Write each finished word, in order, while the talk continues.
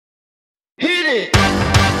shit.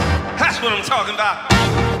 That's what I'm talking about.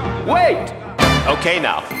 Wait. Okay,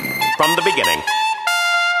 now, from the beginning.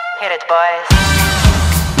 Hit it, boys.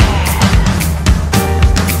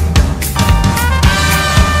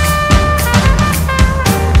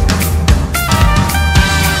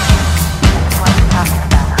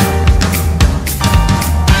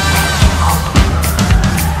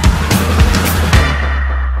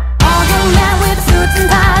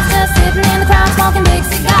 Smoking big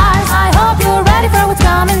cigars. I hope you're ready for what's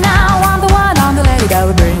coming now. I'm the one, I'm the lady that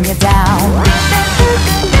will bring it down.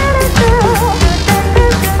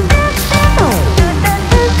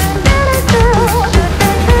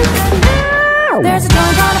 There's a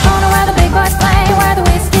joint on the corner where the big boys play, where the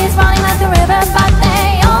whiskey's running like the rivers, but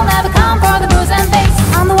they all never come for the booze and bass.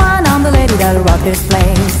 I'm the one, I'm the lady that'll rock this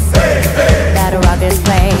place. That'll rock this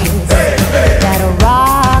place. That'll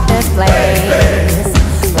rock this place.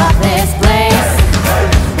 Rock this place.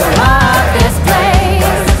 Rock this place.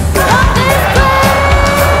 Rock this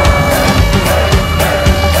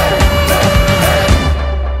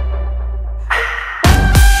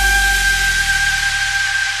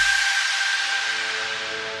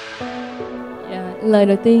Lời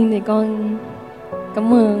đầu tiên thì con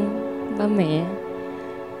cảm ơn ba mẹ.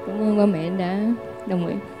 Cảm ơn ba mẹ đã đồng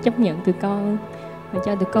ý chấp nhận tụi con và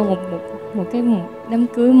cho tụi con một đám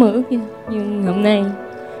cưới mơ ước như hôm nay.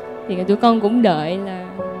 Thì tụi con cũng đợi là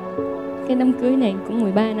cái đám cưới này cũng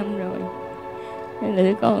 13 năm rồi, nên là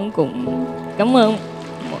tụi con cũng cảm ơn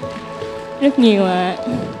rất nhiều ạ.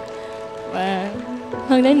 Và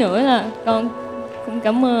hơn thế nữa là con cũng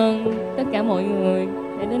cảm ơn tất cả mọi người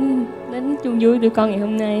đã đến chung vui tụi con ngày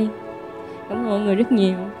hôm nay. Cảm ơn mọi người rất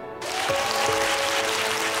nhiều.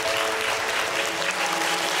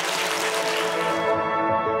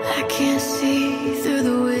 I can't see through the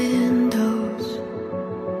windows.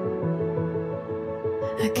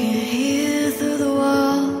 I can't hear through the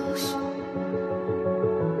walls.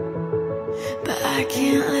 But I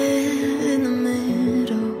can't live in the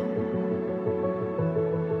middle,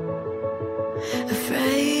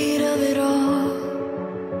 afraid of it all.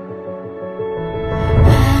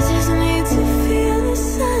 I just need to feel the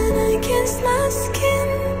sun against my skin,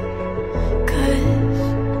 'cause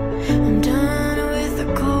I'm done with the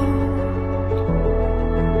cold.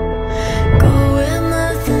 Go where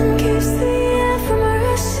nothing keeps the air from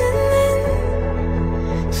rushing in,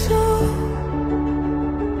 so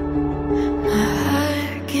my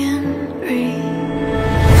heart can breathe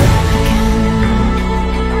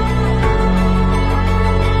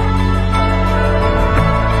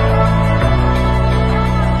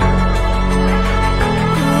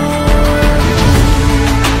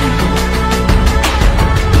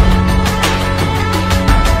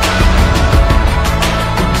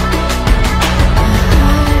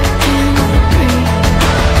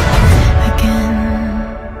again.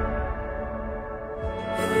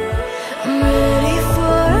 I'm ready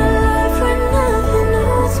for a life where nothing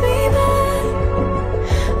holds me back.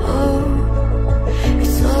 Oh,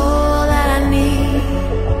 it's all that I need.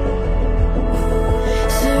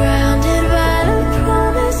 Surrounded by the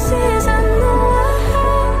promises I know I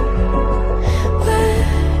have, where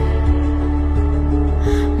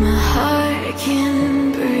my heart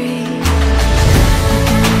can breathe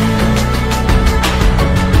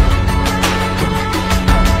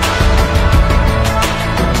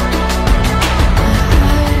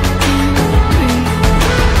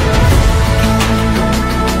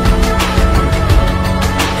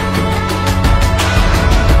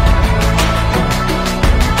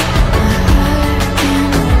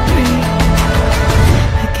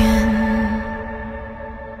again.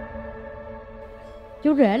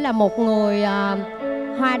 Chú rể là một người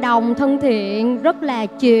hòa đồng, thân thiện, rất là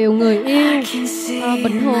chiều người yêu.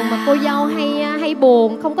 Bình thường mà cô dâu hay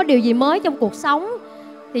buồn, không có điều gì mới trong cuộc sống,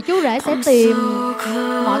 thì chú rể sẽ tìm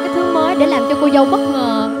mọi cái thứ mới để làm cho cô dâu bất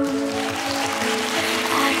ngờ.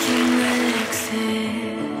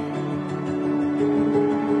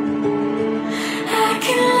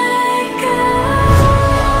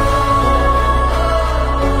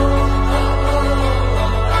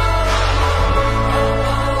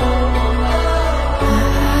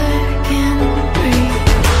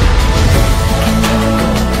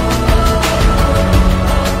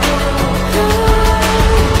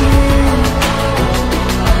 My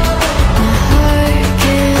heart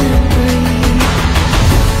can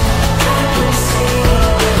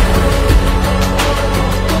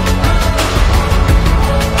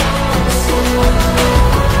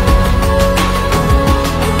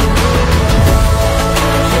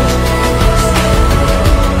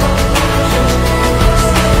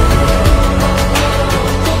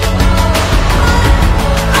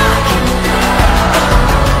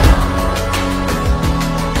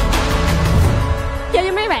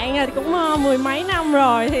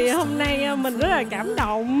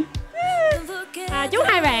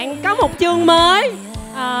một chương mới,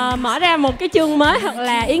 mở ra một cái chương mới thật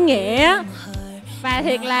là ý nghĩa và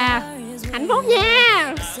thiệt là hạnh phúc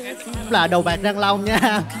nha. Là đầu bạc răng long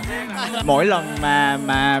nha. Mỗi lần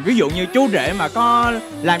mà ví dụ như chú rể mà có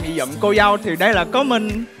làm gì giận cô dâu thì đây là có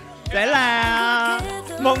mình sẽ là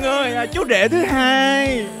một người chú rể thứ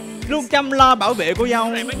hai luôn chăm lo bảo vệ cô dâu.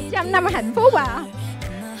 100 năm hạnh phúc ạ.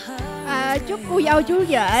 Chúc cô dâu chú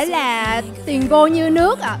rể là tiền vô như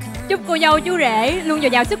nước ạ. Chúc cô dâu chú rể luôn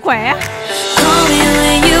dồi dào sức khỏe. Call me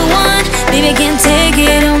when you want, baby, can't take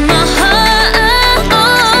it